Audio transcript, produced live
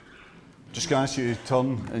Just going to ask you to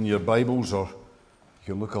turn in your Bibles, or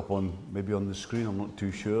you can look up on, maybe on the screen, I'm not too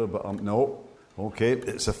sure, but no. Okay,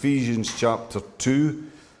 it's Ephesians chapter 2,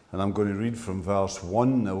 and I'm going to read from verse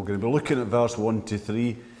 1. Now we're going to be looking at verse 1 to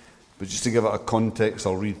 3, but just to give it a context,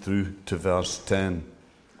 I'll read through to verse 10.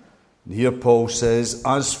 And here Paul says,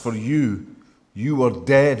 "As for you, you were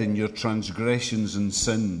dead in your transgressions and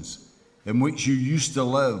sins, in which you used to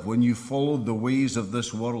live when you followed the ways of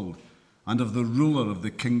this world, and of the ruler of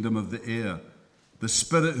the kingdom of the air, the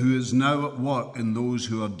spirit who is now at work in those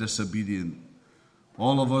who are disobedient.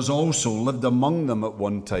 All of us also lived among them at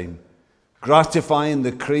one time, gratifying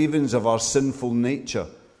the cravings of our sinful nature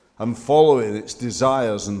and following its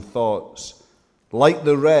desires and thoughts. Like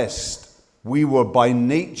the rest, we were by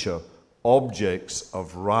nature objects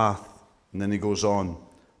of wrath." And then he goes on,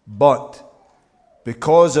 "But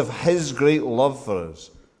because of his great love for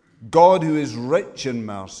us, God, who is rich in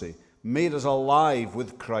mercy, made us alive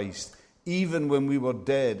with Christ, even when we were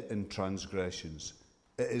dead in transgressions.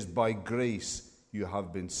 It is by grace you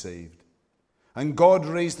have been saved. And God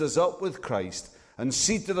raised us up with Christ and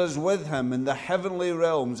seated us with him in the heavenly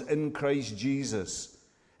realms in Christ Jesus,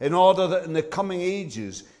 in order that in the coming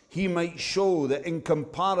ages he might show the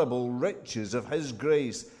incomparable riches of his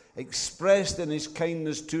grace expressed in his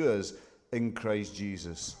kindness to us in Christ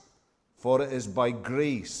Jesus. For it is by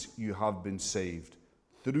grace you have been saved,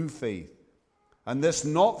 through faith. And this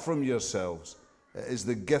not from yourselves, it is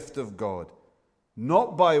the gift of God,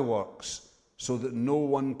 not by works, so that no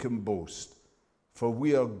one can boast. For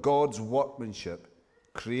we are God's workmanship,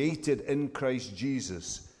 created in Christ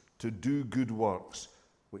Jesus to do good works,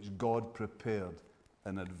 which God prepared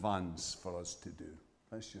in advance for us to do."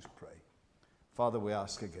 Let's just pray. Father, we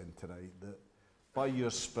ask again tonight that by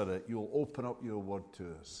your Spirit you'll open up your word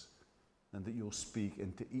to us, and that you'll speak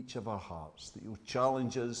into each of our hearts, that you'll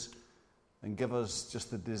challenge us and give us just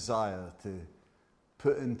the desire to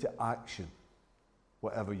put into action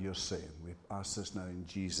whatever you're saying. We ask this now in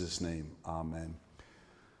Jesus' name. Amen.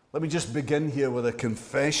 Let me just begin here with a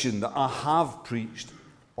confession that I have preached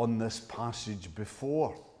on this passage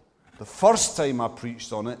before. The first time I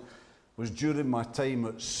preached on it was during my time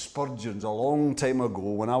at Spurgeon's a long time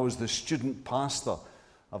ago, when I was the student pastor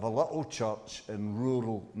of a little church in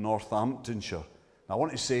rural Northamptonshire. Now, I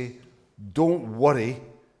want to say, don't worry,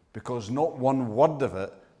 because not one word of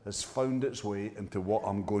it has found its way into what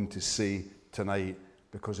I'm going to say tonight,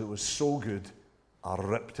 because it was so good, I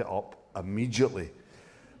ripped it up immediately.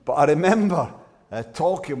 But I remember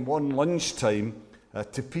talking one lunchtime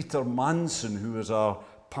to Peter Manson, who was our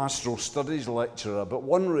pastoral studies lecturer, but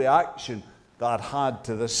one reaction that I'd had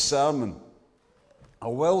to this sermon. A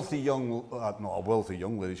wealthy young, not a wealthy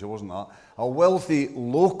young lady, she wasn't that, a wealthy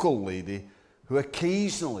local lady who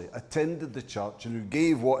occasionally attended the church and who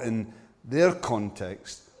gave what in their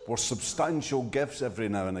context were substantial gifts every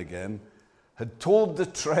now and again, had told the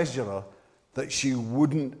treasurer that she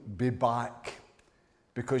wouldn't be back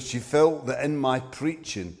because she felt that in my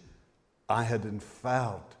preaching I had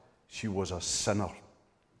inferred she was a sinner.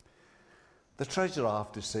 The treasurer, I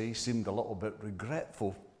have to say, seemed a little bit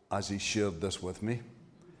regretful as he shared this with me.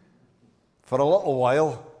 For a little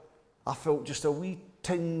while, I felt just a wee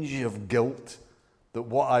tinge of guilt that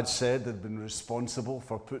what I'd said had been responsible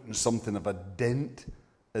for putting something of a dent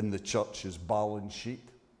in the church's balance sheet.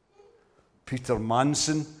 Peter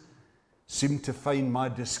Manson seemed to find my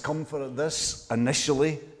discomfort at this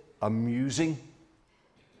initially amusing.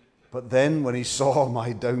 But then when he saw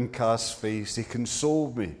my downcast face, he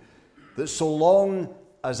consoled me that so long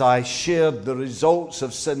as I shared the results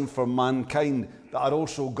of sin for mankind, that I'd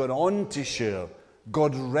also gone on to share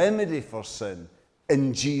God's remedy for sin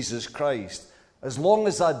in Jesus Christ. As long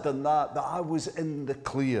as I'd done that I was in the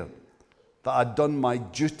clear, that I'd done my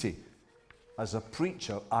duty as a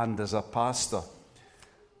preacher and as a pastor.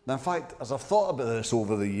 Now, in fact, as I've thought about this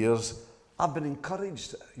over the years, I've been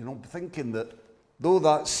encouraged, thinking that though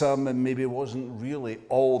that sermon maybe wasn't really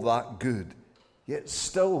all that good, yet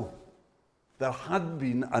still there had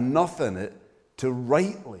been enough in it to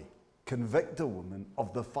rightly convict a woman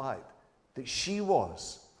of the fact that she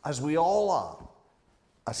was, as we all are,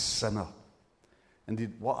 a sinner.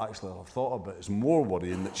 Indeed, what actually I've thought about is more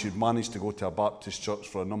worrying that she'd managed to go to a Baptist church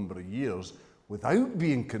for a number of years without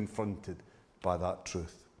being confronted by that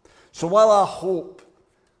truth. So while I hope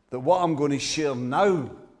that what I'm going to share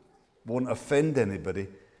now won't offend anybody,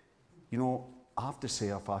 I have to say,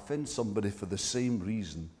 if I offend somebody for the same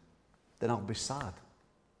reason, then I'll be sad.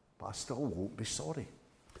 But I still won't be sorry.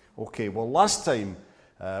 Okay, well, last time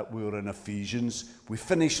we were in Ephesians, we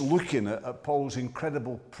finished looking at Paul's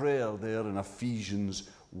incredible prayer there in Ephesians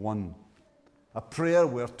 1. A prayer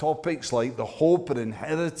where topics like the hope and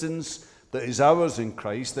inheritance that is ours in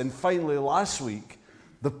Christ. Then finally, last week,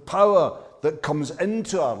 the power that comes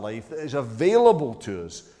into our life that is available to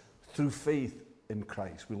us through faith in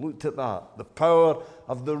Christ. We looked at that. The power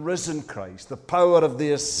of the risen Christ, the power of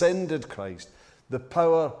the ascended Christ, the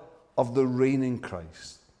power of the reigning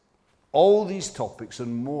Christ. All these topics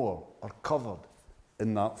and more are covered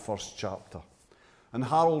in that first chapter. And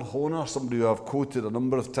Harold Hohner, somebody who I've quoted a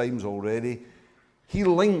number of times already, he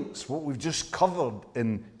links what we've just covered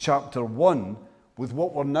in chapter 1 with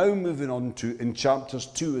what we're now moving on to in chapters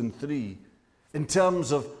 2 and 3 in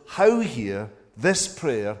terms of how here this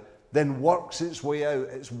prayer then works its way out.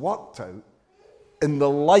 It's worked out in the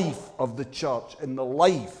life of the church, in the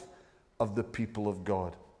life of the people of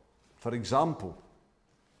God. For example,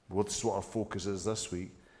 what's what our focus is this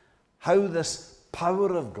week, how this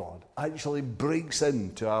power of God actually breaks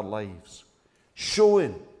into our lives,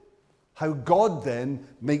 showing how God then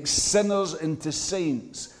makes sinners into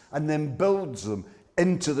saints and then builds them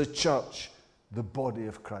into the church, the body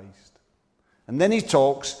of Christ. And then he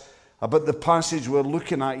talks about the passage we're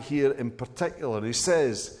looking at here in particular. He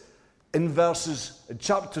says in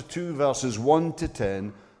chapter 2, verses 1 to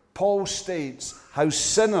 10, Paul states how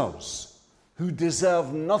sinners who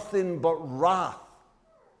deserve nothing but wrath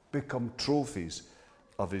become trophies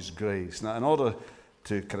of his grace. Now, in order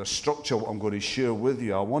to kind of structure what I'm going to share with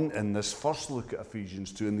you, I want in this first look at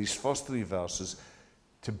Ephesians 2, in these first 3 verses,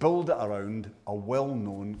 to build it around a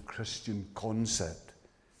well-known Christian concept: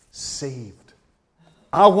 saved.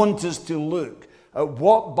 I want us to look at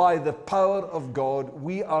what by the power of God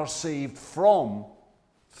we are saved from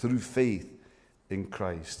through faith in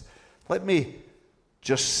Christ. Let me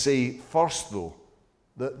just say first, though,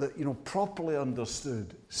 that properly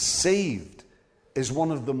understood, saved is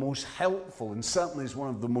one of the most helpful and certainly is one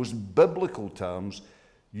of the most biblical terms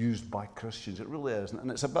used by Christians. It really is.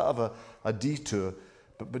 And it's a bit of a detour,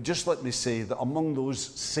 but just let me say that among those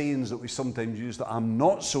sayings that we sometimes use that I'm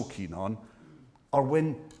not so keen on are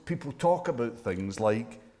when people talk about things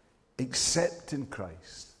like accepting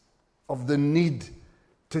Christ, of the need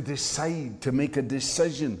to decide, to make a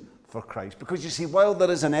decision for Christ. Because you see, while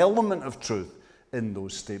there is an element of truth in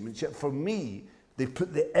those statements, yet for me, they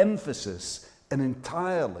put the emphasis in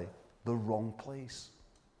entirely the wrong place.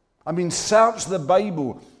 I mean, search the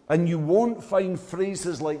Bible and you won't find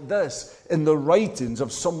phrases like this in the writings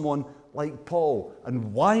of someone like Paul.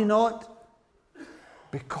 And why not?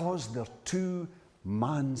 Because they're too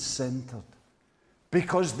man-centered.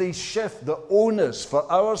 Because they shift the onus for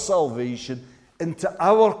our salvation into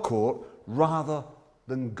our court rather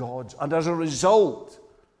than God's. And as a result,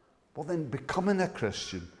 well then becoming a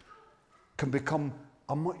Christian can become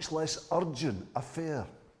a much less urgent affair.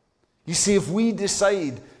 You see, if we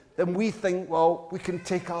decide, then we think, well, we can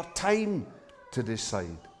take our time to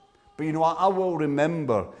decide. But I will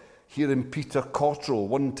remember hearing Peter Cottrell,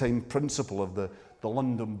 one-time principal of the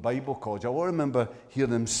London Bible College, I will remember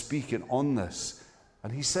hearing him speaking on this.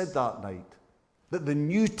 And he said that night that the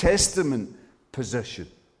New Testament position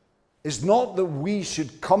is not that we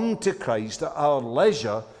should come to Christ at our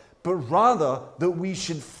leisure, but rather that we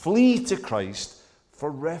should flee to Christ for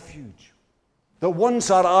refuge. That once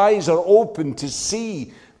our eyes are open to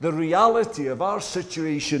see the reality of our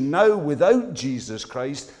situation now without Jesus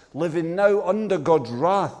Christ, living now under God's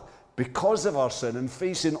wrath because of our sin and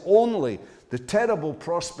facing only the terrible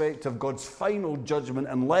prospect of God's final judgment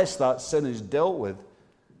unless that sin is dealt with,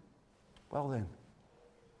 well then,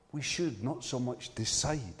 we should not so much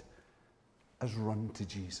decide as run to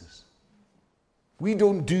Jesus. We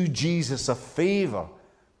don't do Jesus a favor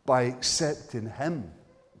by accepting him.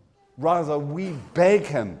 Rather, we beg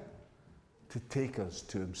him to take us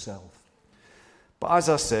to himself. But as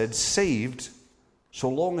I said, saved, so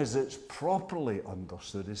long as it's properly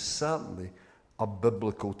understood, is certainly a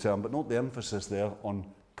biblical term. But note the emphasis there on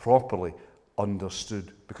properly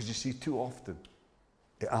understood. Because you see, too often,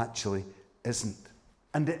 it actually isn't.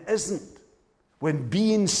 And it isn't when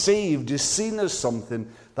being saved is seen as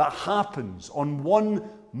something that happens on one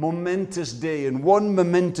momentous day, in one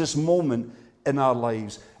momentous moment in our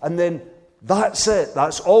lives. And then that's it.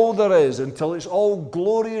 That's all there is until it's all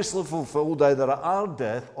gloriously fulfilled either at our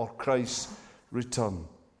death or Christ's return.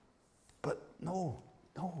 But no.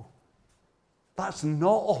 That's not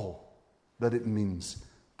all that it means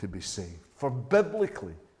to be saved. For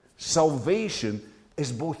biblically, salvation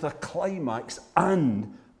is both a climax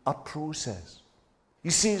and a process. You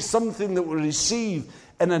see, it's something that we receive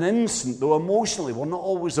in an instant, though emotionally we're not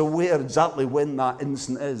always aware exactly when that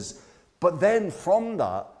instant is. But then from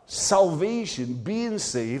that, salvation, being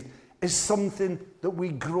saved, is something that we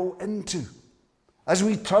grow into. As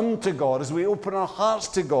we turn to God, as we open our hearts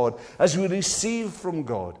to God, as we receive from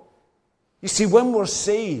God. You see, when we're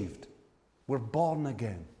saved, we're born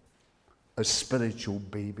again as spiritual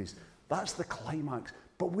babies. That's the climax.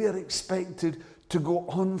 But we're expected to go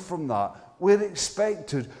on from that. We're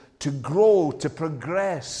expected to grow, to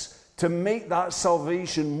progress, to make that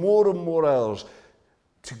salvation more and more ours,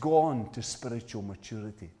 to go on to spiritual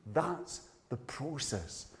maturity. That's the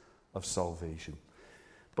process of salvation.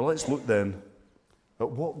 But let's look then at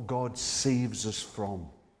what God saves us from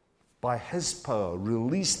by his power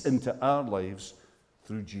released into our lives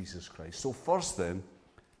through Jesus Christ. So first then,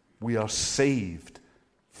 we are saved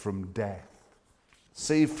from death.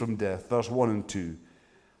 Saved from death. Verse 1 and 2.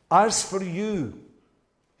 As for you,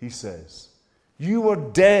 he says, you were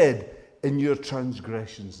dead in your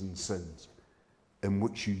transgressions and sins in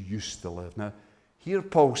which you used to live. Now, here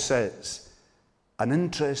Paul sets an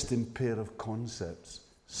interesting pair of concepts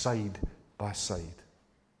side by side.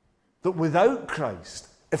 That without Christ,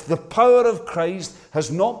 if the power of Christ has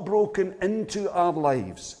not broken into our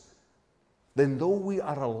lives, then though we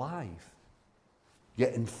are alive,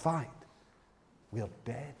 yet in fact, we are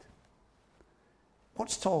dead.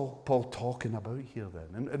 What's Paul talking about here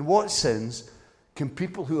then? In what sense can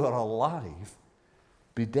people who are alive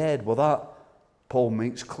be dead? Well, that Paul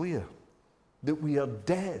makes clear, that we are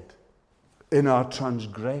dead in our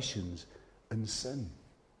transgressions and sin.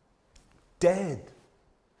 Dead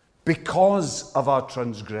because of our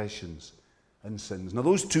transgressions and sins. Now,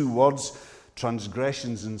 those two words,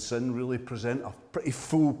 transgressions and sin, really present a pretty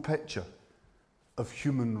full picture of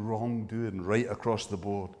human wrongdoing right across the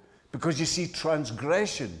board. Because you see,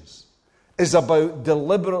 transgressions is about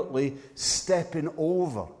deliberately stepping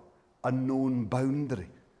over a known boundary.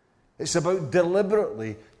 It's about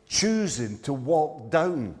deliberately choosing to walk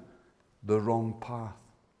down the wrong path.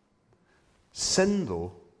 Sin,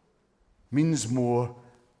 though, means more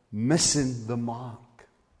missing the mark.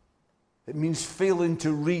 It means failing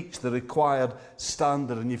to reach the required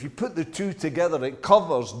standard. And if you put the two together, it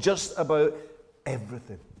covers just about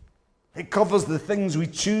everything. It covers the things we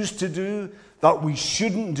choose to do that we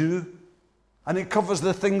shouldn't do. And it covers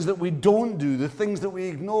the things that we don't do, the things that we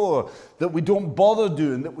ignore, that we don't bother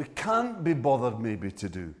doing, that we can't be bothered maybe to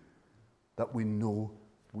do, that we know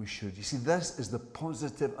we should. You see, this is the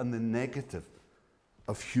positive and the negative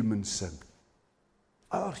of human sin.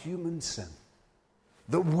 Our human sin.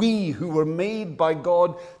 That we who were made by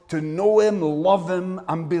God to know him, love him,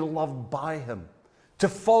 and be loved by him, to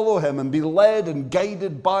follow him and be led and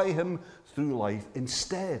guided by him through life,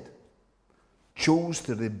 instead chose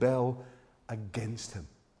to rebel against him,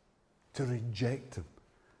 to reject him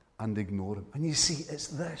and ignore him. And you see, it's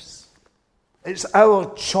this. It's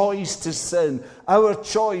our choice to sin, our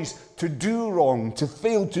choice to do wrong, to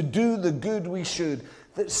fail to do the good we should,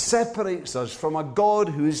 that separates us from a God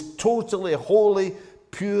who is totally holy,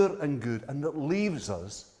 pure and good, and that leaves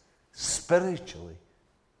us spiritually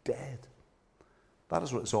dead. That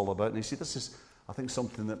is what it's all about. And you see, this is, I think,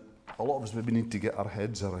 something that a lot of us maybe need to get our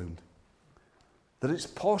heads around. That it's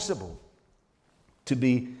possible to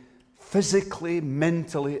be physically,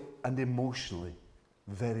 mentally, and emotionally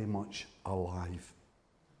very much alive.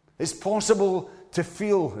 It's possible to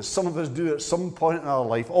feel, as some of us do at some point in our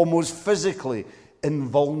life, almost physically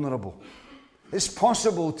invulnerable. It's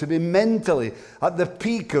possible to be mentally at the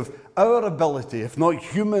peak of our ability, if not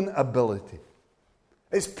human ability.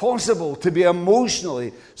 It's possible to be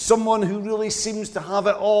emotionally someone who really seems to have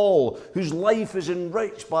it all, whose life is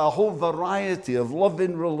enriched by a whole variety of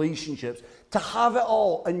loving relationships, to have it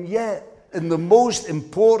all, and yet in the most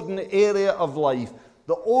important area of life,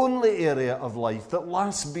 the only area of life that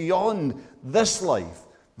lasts beyond this life,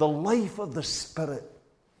 the life of the spirit,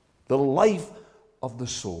 the life of the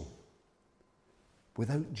soul,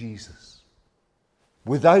 without Jesus,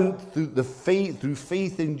 without through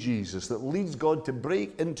faith in Jesus that leads God to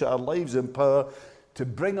break into our lives in power, to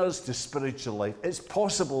bring us to spiritual life. It's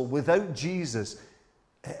possible without Jesus.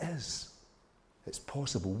 It is. It's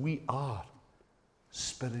possible. We are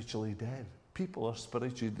spiritually dead. People are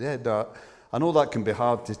spiritually dead. I know that can be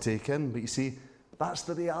hard to take in, but you see, that's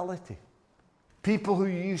the reality. People who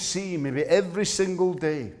you see maybe every single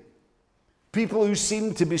day, people who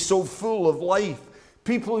seem to be so full of life,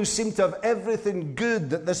 people who seem to have everything good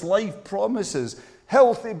that this life promises,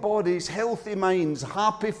 healthy bodies, healthy minds,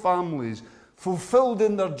 happy families, fulfilled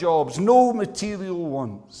in their jobs, no material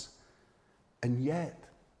wants. And yet,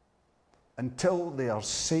 until they are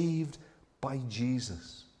saved by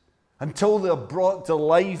Jesus, until they are brought to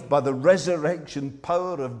life by the resurrection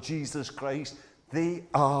power of Jesus Christ, they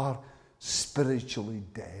are spiritually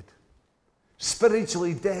dead.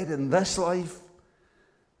 Spiritually dead in this life,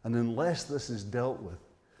 and unless this is dealt with,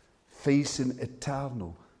 facing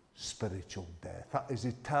eternal, spiritual death. That is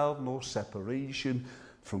eternal separation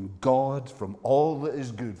from God, from all that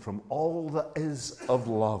is good, from all that is of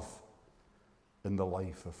love in the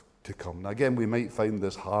life to come. Now again, we might find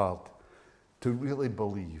this hard to really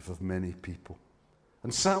believe of many people.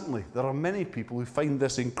 And certainly there are many people who find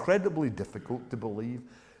this incredibly difficult to believe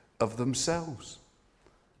of themselves.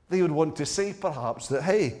 They would want to say perhaps that,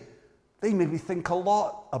 hey, they maybe think a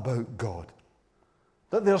lot about God.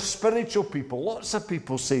 That they're spiritual people. Lots of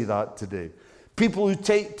people say that today. People who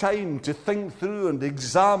take time to think through and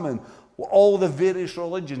examine what all the various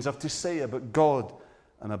religions have to say about God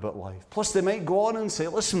and about life. Plus they might go on and say,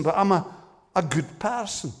 listen, but I'm a good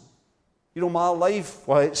person. You know, my life,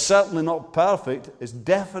 while it's certainly not perfect, is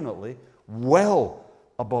definitely well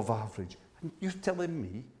above average. And you're telling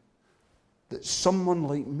me that someone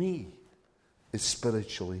like me is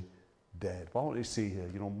spiritually dead. Well, I want to say here,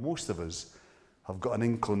 you know, most of us have got an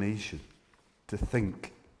inclination to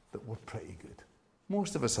think that we're pretty good.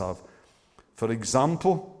 Most of us have. For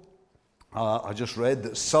example, I just read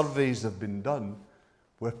that surveys have been done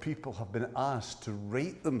where people have been asked to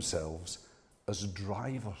rate themselves as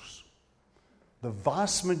drivers. The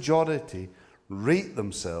vast majority rate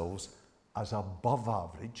themselves as above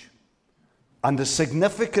average, and a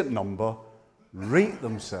significant number rate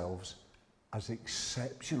themselves as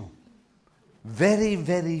exceptional. Very,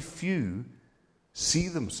 very few see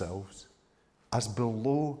themselves as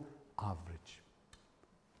below average.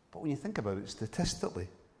 But when you think about it statistically,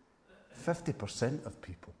 50% of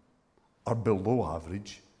people are below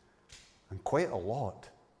average, and quite a lot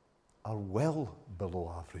are well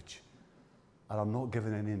below average. And I'm not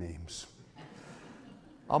giving any names.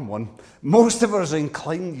 I'm one. Most of us are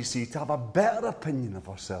inclined, you see, to have a better opinion of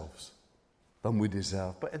ourselves than we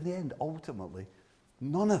deserve. But in the end, ultimately,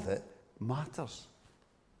 none of it matters.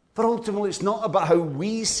 For ultimately, it's not about how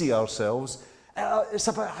we see ourselves. It's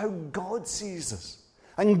about how God sees us.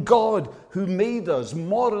 And God, who made us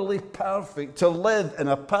morally perfect to live in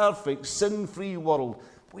a perfect, sin-free world.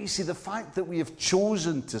 We see the fact that we have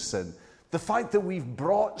chosen to sin, the fact that we've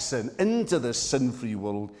brought sin into this sin-free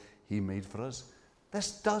world He made for us.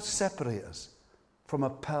 This does separate us from a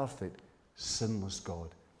perfect, sinless God.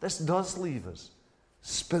 This does leave us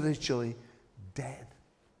spiritually dead.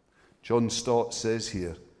 John Stott says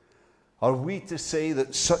here, are we to say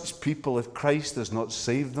that such people, if Christ has not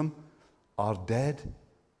saved them, are dead?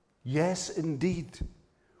 Yes, indeed.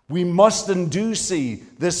 We must and do see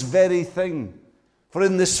this very thing. For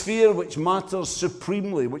in the sphere which matters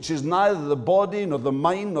supremely, which is neither the body, nor the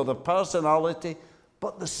mind, nor the personality,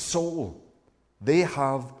 but the soul, they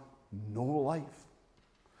have no life.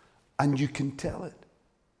 And you can tell it.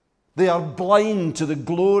 They are blind to the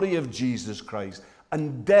glory of Jesus Christ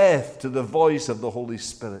and deaf to the voice of the Holy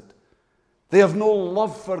Spirit. They have no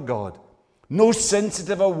love for God, no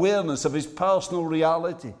sensitive awareness of His personal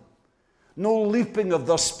reality, no leaping of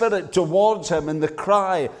their spirit towards Him in the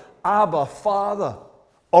cry, Abba, Father,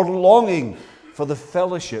 or longing for the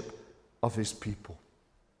fellowship of His people.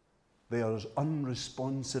 They are as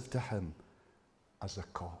unresponsive to Him as a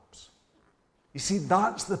corpse. You see,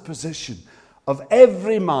 that's the position of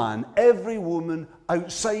every man, every woman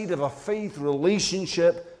outside of a faith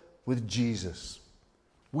relationship with Jesus.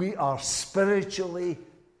 We are spiritually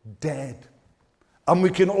dead. And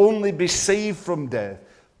we can only be saved from death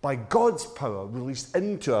by God's power released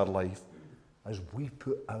into our life as we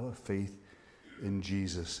put our faith in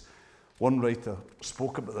Jesus. One writer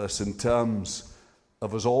spoke about this in terms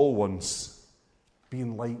of us all once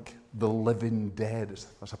being like the living dead.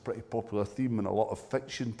 That's a pretty popular theme in a lot of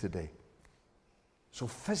fiction today. So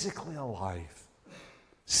physically alive,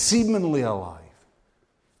 seemingly alive,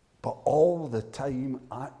 but all the time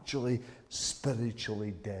actually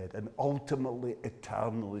spiritually dead, and ultimately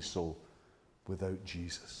eternally so without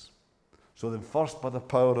Jesus. So then first by the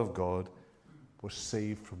power of God, we're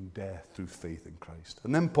saved from death through faith in Christ.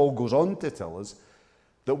 And then Paul goes on to tell us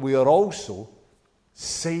that we are also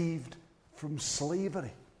saved from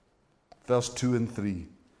slavery. Verse 2 and 3.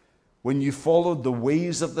 When you followed the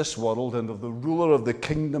ways of this world and of the ruler of the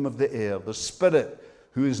kingdom of the air, the spirit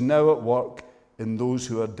who is now at work in those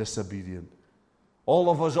who are disobedient. All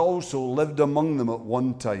of us also lived among them at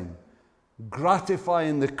one time,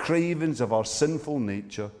 gratifying the cravings of our sinful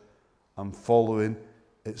nature and following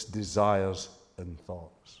its desires and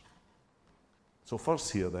thoughts. So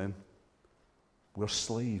first here then, we're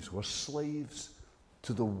slaves. We're slaves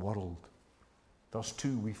to the world. Verse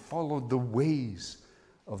 2, we followed the ways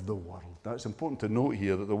of the world. Now it's important to note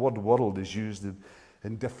here that the word world is used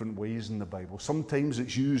in different ways in the Bible. Sometimes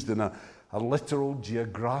it's used in a literal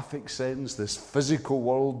geographic sense, this physical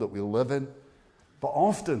world that we live in. But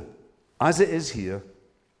often, as it is here,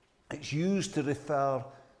 It's used to refer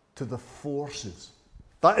to the forces.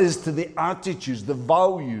 That is, to the attitudes, the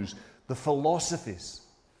values, the philosophies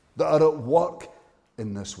that are at work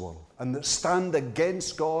in this world and that stand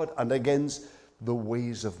against God and against the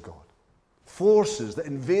ways of God. Forces that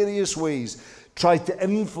in various ways try to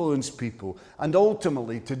influence people and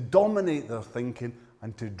ultimately to dominate their thinking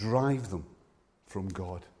and to drive them from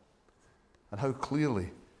God. And how clearly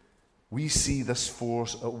we see this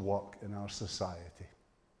force at work in our society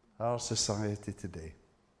today.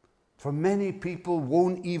 For many people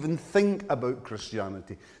won't even think about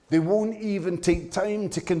Christianity. They won't even take time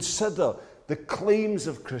to consider the claims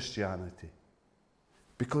of Christianity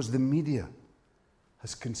because the media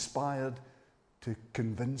has conspired to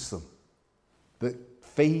convince them that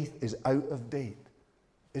faith is out of date,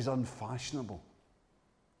 is unfashionable.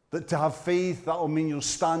 That to have faith, that will mean you'll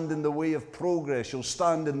stand in the way of progress, you'll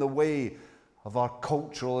stand in the way of our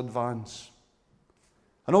cultural advance.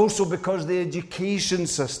 And also because the education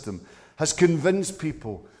system has convinced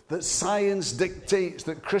people that science dictates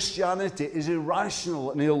that Christianity is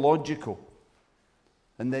irrational and illogical.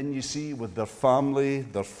 And then you see with their family,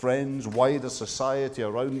 their friends, wider society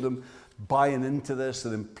around them buying into this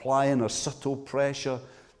and implying a subtle pressure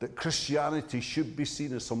that Christianity should be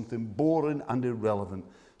seen as something boring and irrelevant,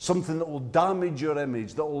 something that will damage your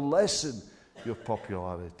image, that will lessen your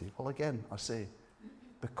popularity. Well, again, I say,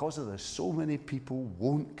 because of this, so many people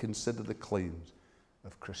won't consider the claims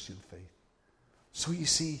of Christian faith. So you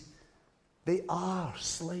see, they are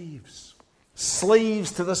slaves.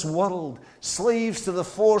 Slaves to this world. Slaves to the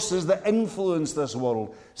forces that influence this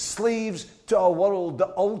world. Slaves to a world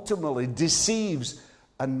that ultimately deceives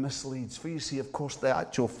and misleads. For you see, of course, the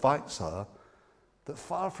actual facts are that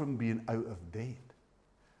far from being out of date,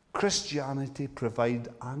 Christianity provides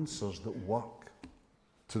answers that work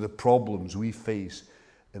to the problems we face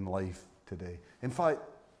in life today. In fact,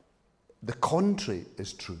 the contrary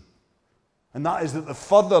is true. And that is that the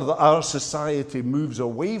further that our society moves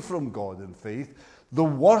away from God and faith, the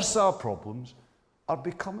worse our problems are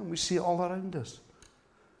becoming. We see it all around us.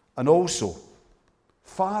 And also,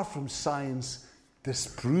 far from science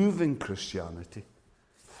disproving Christianity,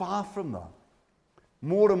 far from that,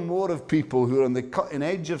 more and more of people who are on the cutting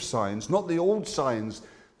edge of science, not the old science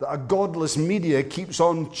that a godless media keeps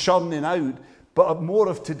on churning out, but more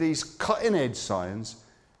of today's cutting edge science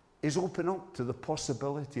is open up to the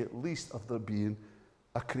possibility at least of there being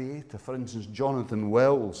a creator. For instance, Jonathan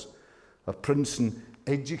Wells, a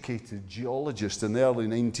Princeton-educated geologist in the early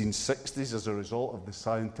 1960s as a result of the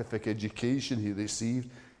scientific education he received,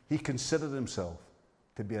 he considered himself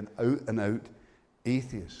to be an out-and-out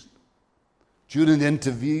atheist. During the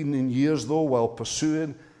intervening years, though, while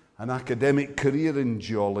pursuing an academic career in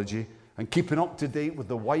geology and keeping up to date with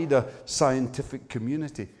the wider scientific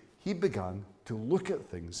community, he began to look at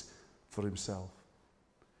things for himself.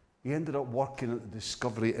 He ended up working at the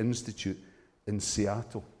Discovery Institute in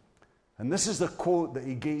Seattle. And this is the quote that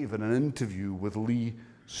he gave in an interview with Lee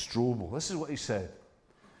Strobel. This is what he said.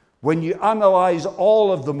 When you analyze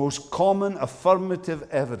all of the most common affirmative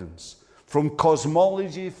evidence from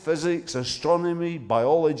cosmology, physics, astronomy,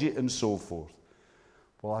 biology, and so forth,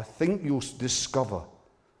 well, I think you'll discover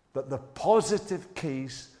that the positive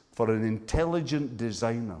case for an intelligent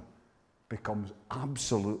designer becomes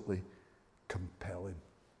absolutely compelling.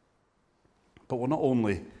 But we're not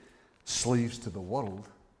only slaves to the world,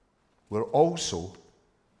 we're also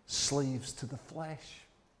slaves to the flesh.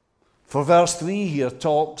 For verse 3 here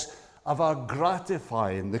talks of our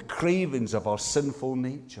gratifying the cravings of our sinful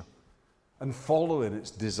nature and following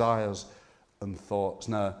its desires and thoughts.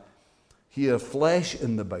 Now, here, flesh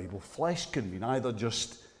in the Bible, flesh can mean either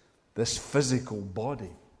just this physical body,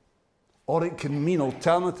 or it can mean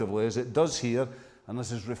alternatively, as it does here, and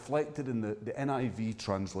this is reflected in the NIV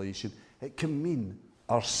translation, it can mean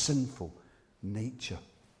our sinful nature.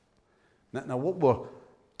 Now, what we're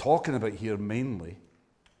talking about here mainly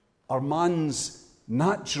are man's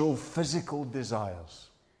natural physical desires.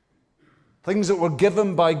 Things that were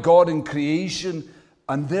given by God in creation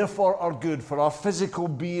and therefore are good, for our physical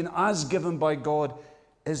being as given by God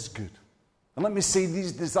is good. And let me say,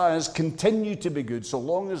 these desires continue to be good so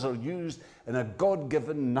long as they're used in a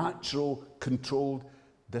God-given, natural, controlled,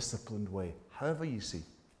 disciplined way. However, you see,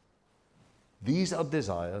 these are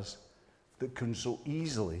desires that can so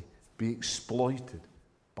easily be exploited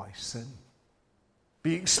by sin.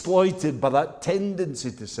 Be exploited by that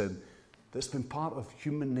tendency to sin that's been part of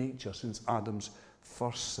human nature since Adam's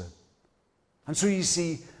first sin. And so you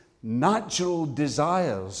see, natural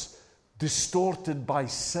desires distorted by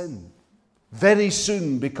sin very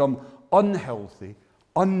soon become unhealthy,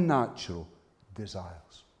 unnatural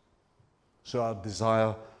desires. So our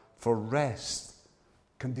desire for rest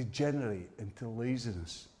can degenerate into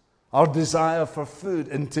laziness. Our desire for food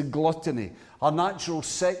into gluttony. Our natural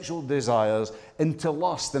sexual desires into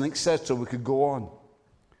lust, and etc. We could go on.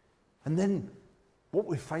 And then what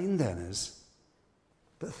we find then is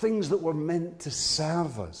that things that were meant to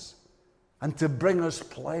serve us and to bring us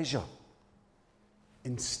pleasure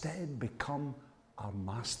instead become our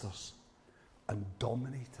masters and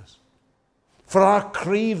dominate us. For our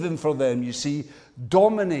craving for them, you see,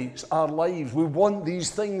 dominates our lives. We want these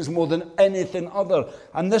things more than anything other.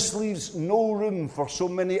 And this leaves no room for so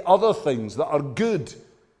many other things that are good.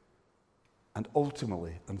 And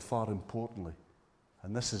ultimately, and far importantly,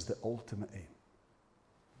 and this is the ultimate aim,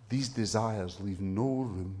 these desires leave no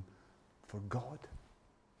room for God.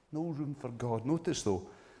 No room for God. Notice, though,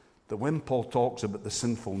 that when Paul talks about the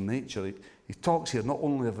sinful nature, he talks here not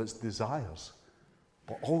only of its desires,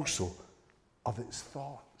 but also of its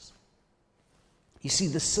thoughts. You see,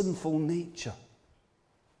 the sinful nature,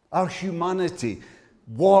 our humanity,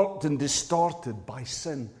 warped and distorted by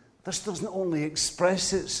sin, this doesn't only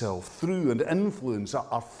express itself through and influence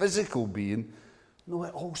our physical being, no,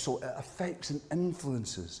 it affects and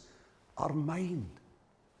influences our mind,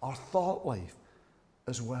 our thought life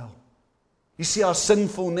as well. You see, our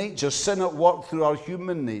sinful nature, sin at work through our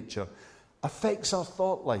human nature, affects our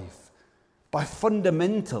thought life by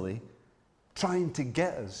fundamentally trying to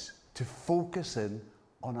get us to focus in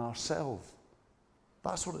on ourselves.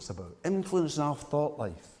 That's what it's about, influencing our thought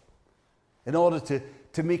life in order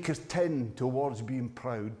to make us tend towards being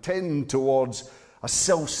proud, tend towards a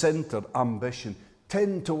self-centered ambition,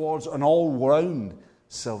 tend towards an all-round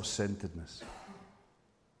self-centeredness.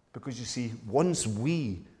 Because you see, once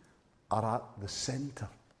we are at the center,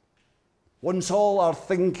 once all our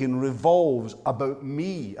thinking revolves about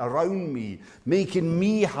me, around me, making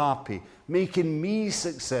me happy, making me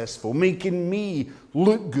successful, making me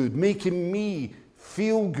look good, making me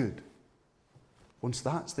feel good, once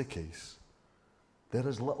that's the case, there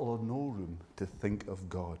is little or no room to think of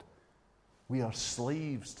God. We are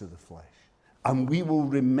slaves to the flesh, and we will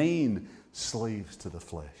remain slaves to the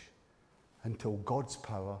flesh until God's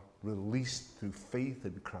power, released through faith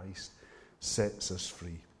in Christ, sets us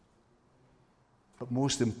free. But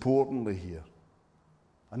most importantly here,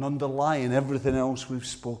 and underlying everything else we've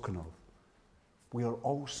spoken of, we are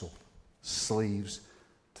also slaves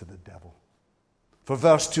to the devil. For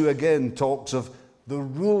verse 2 again talks of the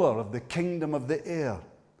ruler of the kingdom of the air,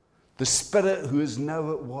 the spirit who is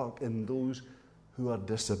now at work in those who are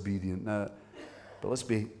disobedient. Now, but let's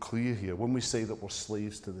be clear here. When we say that we're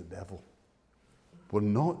slaves to the devil, we're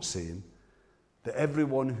not saying that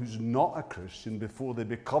everyone who's not a Christian before they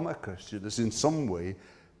become a Christian is in some way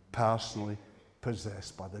personally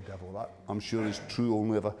possessed by the devil. That, I'm sure, is true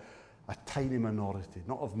only of a tiny minority,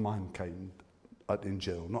 not of mankind in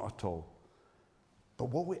general, not at all. But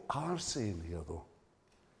what we are saying here, though,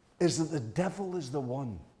 is that the devil is the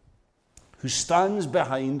one who stands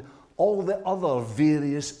behind all the other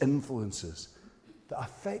various influences that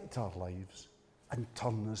affect our lives and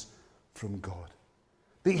turn us from God.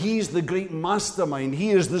 That he's the great mastermind.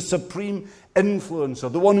 He is the supreme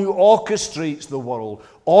influencer, the one who orchestrates the world,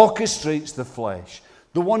 orchestrates the flesh,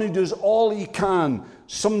 the one who does all he can,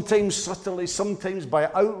 sometimes subtly, sometimes by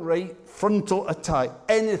outright frontal attack,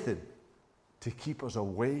 anything to keep us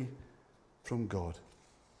away from God.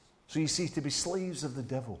 So you see, to be slaves of the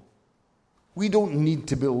devil, we don't need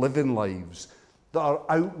to be living lives that are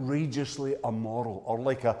outrageously immoral or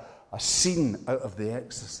like a scene out of The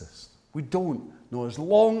Exorcist. We don't. No, as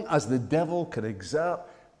long as the devil can exert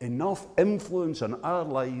enough influence on our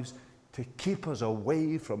lives to keep us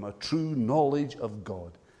away from a true knowledge of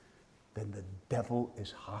God, then the devil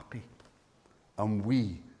is happy. And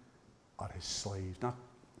we are his slaves. Now,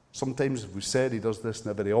 sometimes we've said he does this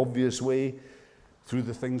in a very obvious way, through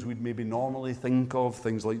the things we'd maybe normally think of,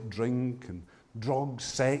 things like drink and drugs,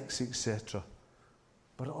 sex, etc.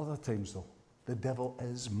 But at other times, though, the devil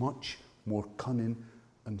is much more cunning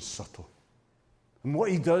and subtle. And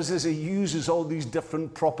what he does is he uses all these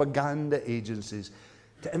different propaganda agencies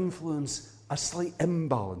to influence a slight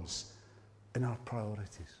imbalance in our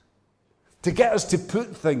priorities. To get us to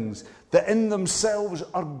put things that in themselves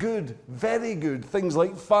are good, very good, things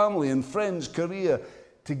like family and friends, career,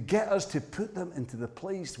 to get us to put them into the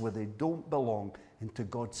place where they don't belong, into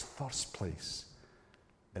God's first place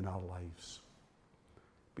in our lives.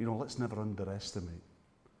 But let's never underestimate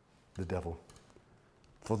the devil.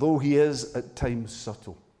 For though he is at times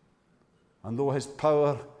subtle, and though his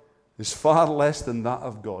power is far less than that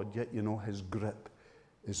of God, yet his grip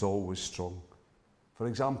is always strong. For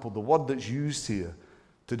example, the word that's used here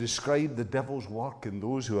to describe the devil's work in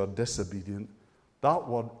those who are disobedient, That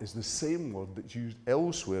word is the same word that's used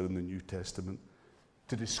elsewhere in the New Testament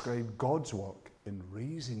to describe God's work in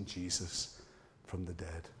raising Jesus from the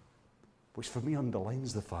dead, which for me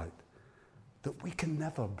underlines the fact that we can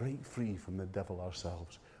never break free from the devil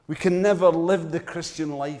ourselves. We can never live the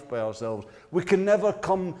Christian life by ourselves. We can never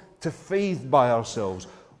come to faith by ourselves.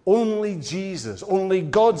 Only Jesus, only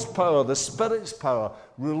God's power, the Spirit's power,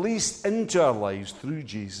 released into our lives through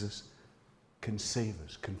Jesus, can save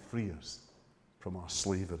us, can free us from our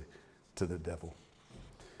slavery to the devil.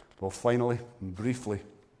 Well, finally and briefly,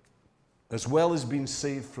 as well as being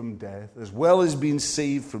saved from death, as well as being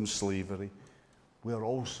saved from slavery, we are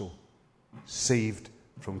also saved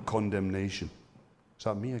from condemnation. Is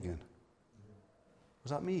that me again?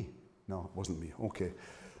 Was that me? No, it wasn't me. Okay.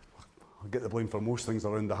 I get the blame for most things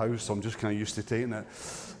around the house, so I'm just kind of used to taking it.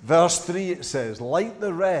 Verse 3, it says, like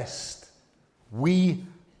the rest, we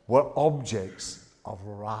were objects of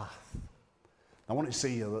wrath. I want to say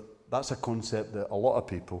here that that's a concept that a lot of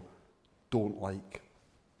people don't like.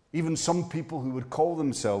 Even some people who would call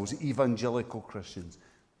themselves evangelical Christians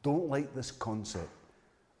don't like this concept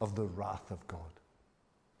of the wrath of God.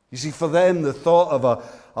 You see, for them, the thought of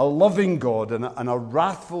a loving God and a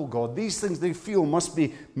wrathful God, these things they feel must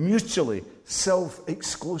be mutually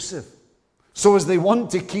self-exclusive. So as they want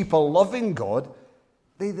to keep a loving God,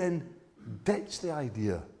 they then ditch the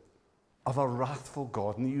idea of a wrathful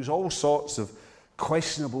God, and they use all sorts of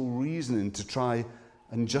questionable reasoning to try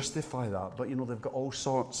and justify that. But, they've got all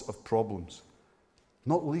sorts of problems.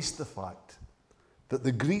 Not least the fact that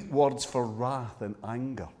the Greek words for wrath and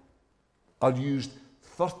anger are used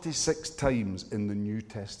 36 times in the New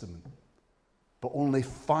Testament. But only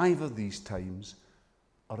 5 of these times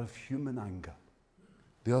are of human anger.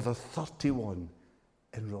 The other 31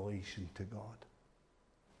 in relation to God.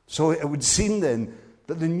 So it would seem then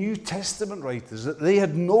that the New Testament writers, that they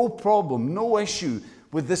had no problem, no issue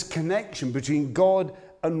with this connection between God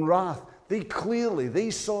and wrath. They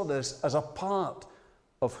saw this as a part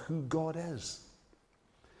of who God is.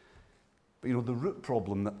 But the root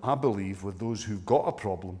problem that I believe with those who've got a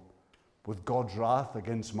problem with God's wrath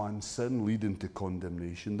against man's sin leading to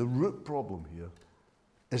condemnation, the root problem here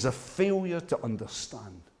is a failure to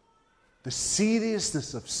understand the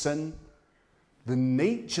seriousness of sin, the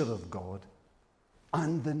nature of God,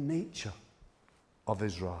 and the nature of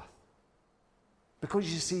his wrath.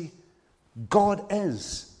 Because you see, God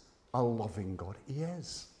is a loving God. He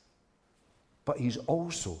is. But he's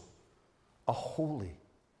also a holy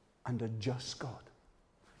and a just God.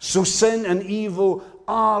 So sin and evil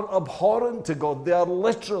are abhorrent to God. They are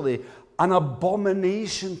literally an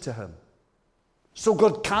abomination to him. So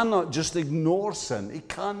God cannot just ignore sin. He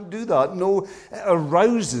can't do that. No, it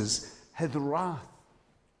arouses his wrath.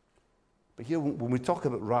 But here, when we talk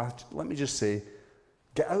about wrath, let me just say,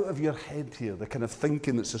 get out of your head here the kind of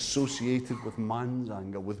thinking that's associated with man's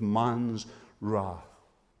anger, with man's wrath.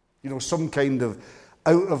 Some kind of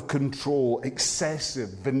out of control, excessive,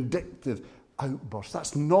 vindictive outburst.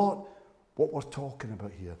 That's not what we're talking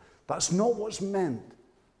about here. That's not what's meant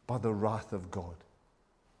by the wrath of God.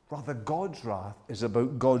 Rather, God's wrath is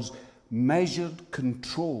about God's measured,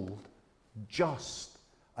 controlled, just,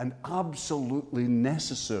 and absolutely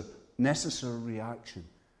necessary reaction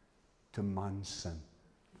to man's sin,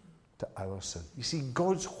 to our sin. You see,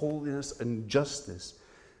 God's holiness and justice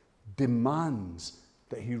demands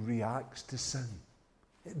that he reacts to sin.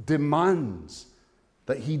 It demands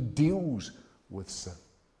that he deals with sin.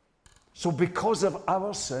 So because of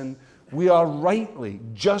our sin, we are rightly,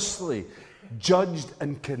 justly judged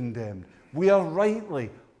and condemned. We are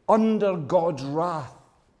rightly under God's wrath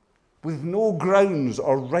with no grounds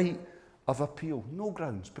or right of appeal. No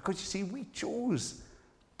grounds. Because you see, we chose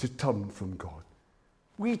to turn from God.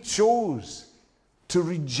 We chose to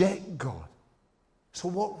reject God. So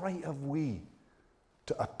what right have we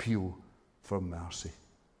to appeal for mercy?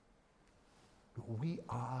 We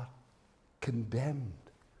are condemned.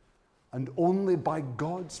 And only by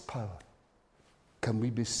God's power can we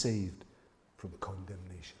be saved from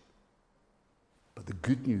condemnation. But the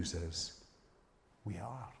good news is, we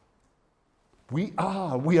are. We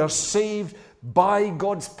are. We are saved by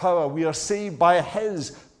God's power. We are saved by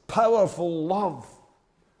his powerful love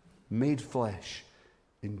made flesh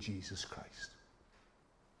in Jesus Christ,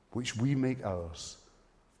 which we make ours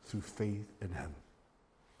through faith in him.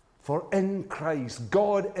 For in Christ,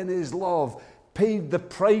 God in his love paid the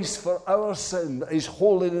price for our sin that his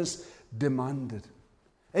holiness demanded.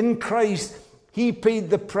 In Christ, he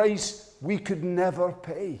paid the price we could never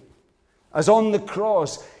pay. As on the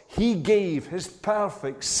cross, he gave his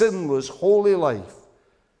perfect, sinless, holy life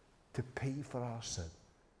to pay for our sin.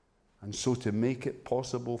 And so to make it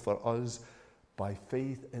possible for us, by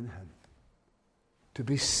faith in him. To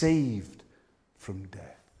be saved from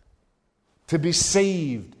death. To be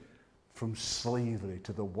saved from slavery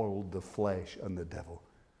to the world, the flesh, and the devil.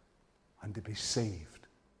 And to be saved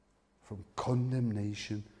from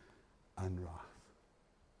condemnation and wrath.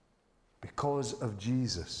 Because of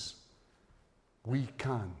Jesus, we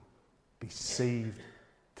can be saved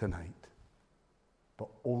tonight, but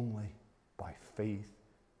only by faith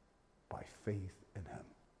in him.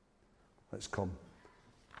 Let's come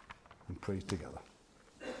and pray together.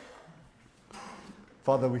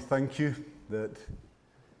 Father, we thank you that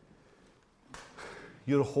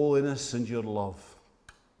your holiness and your love,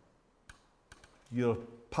 your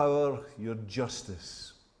power, your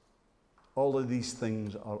justice, all of these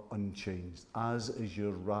things are unchanged, as is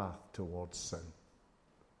your wrath towards sin.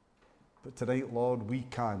 But tonight, Lord, we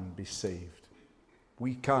can be saved.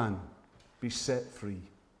 We can be set free.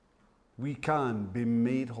 We can be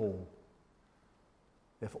made whole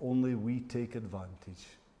if only we take advantage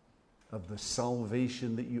of the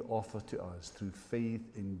salvation that you offer to us through faith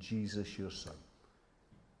in Jesus, your Son.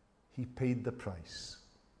 He paid the price.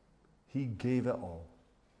 He gave it all.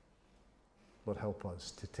 Lord, help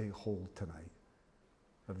us to take hold tonight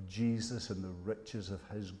of Jesus and the riches of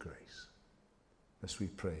his grace. This we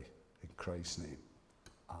pray in Christ's name.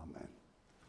 Amen.